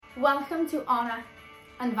Welcome to Honour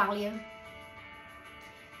and Value.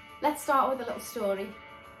 Let's start with a little story.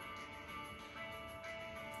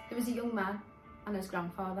 There was a young man and his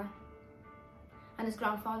grandfather, and his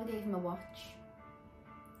grandfather gave him a watch,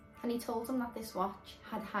 and he told him that this watch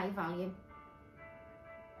had high value.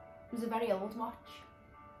 It was a very old watch,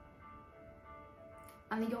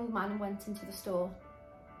 and the young man went into the store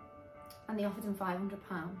and they offered him £500.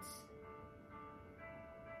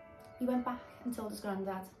 He went back and told his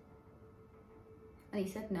granddad, and he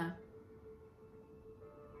said no.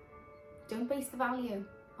 Don't base the value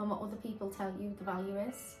on what other people tell you the value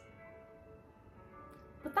is.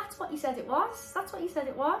 But that's what he said it was. That's what he said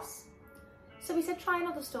it was. So he said, try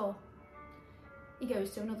another store. He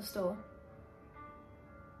goes to another store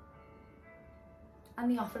and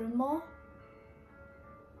they offer him more.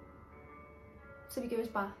 So he goes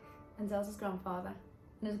back and tells his grandfather,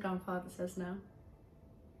 and his grandfather says no.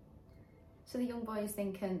 So the young boy is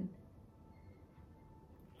thinking,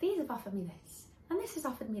 these have offered me this, and this has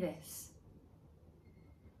offered me this.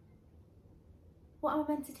 What am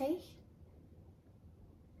I meant to take?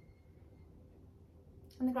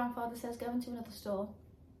 And the grandfather says, go into another store.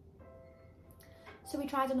 So he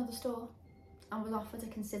tried another store and was offered a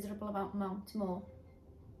considerable amount more.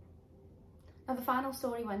 Now the final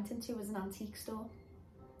store he went into was an antique store.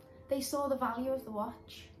 They saw the value of the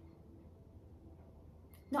watch.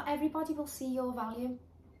 Not everybody will see your value.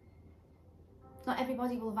 Not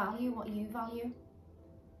everybody will value what you value.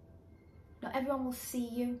 Not everyone will see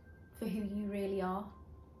you for who you really are.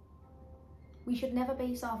 We should never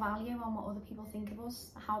base our value on what other people think of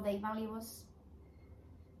us, how they value us.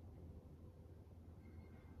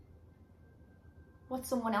 What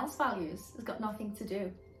someone else values has got nothing to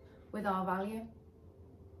do with our value.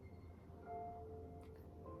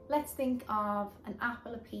 Let's think of an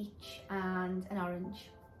apple, a peach and an orange.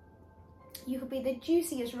 You could be the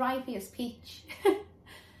juiciest, ripiest peach,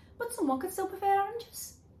 but someone could still prefer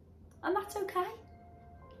oranges, and that's okay.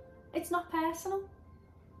 It's not personal.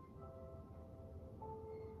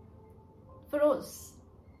 For us,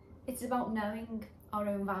 it's about knowing our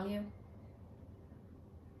own value.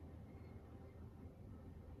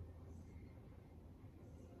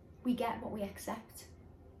 We get what we accept.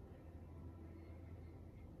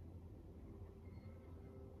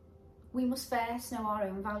 We must first know our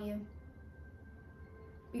own value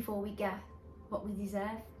before we get what we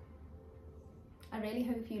deserve. I really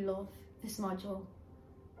hope you love this module,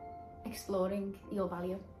 exploring your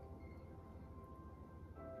value.